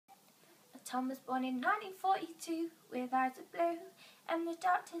Tom was born in 1942 with eyes of blue, and the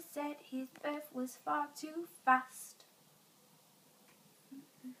doctor said his birth was far too fast.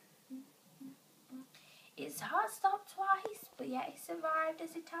 His heart stopped twice, but yet he survived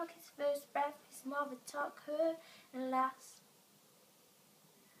as he took his first breath. His mother took her last.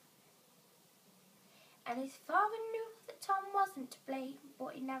 And his father knew that Tom wasn't to blame,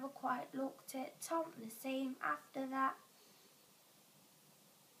 but he never quite looked at Tom the same after that.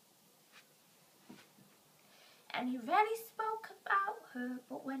 And he rarely spoke about her,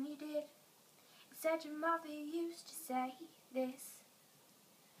 but when he did, he said your mother used to say this.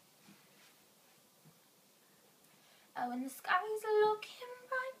 Oh, and the skies are looking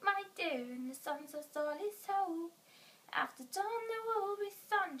bright, my dear, and the sun's all its hope. After dawn there will be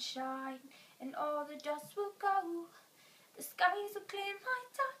sunshine, and all the dust will go. The skies will clear, my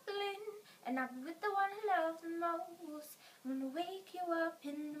darling, and I'll be with the one I love the most. I'm gonna wake you up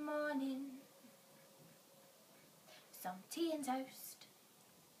in the morning, some tea and toast.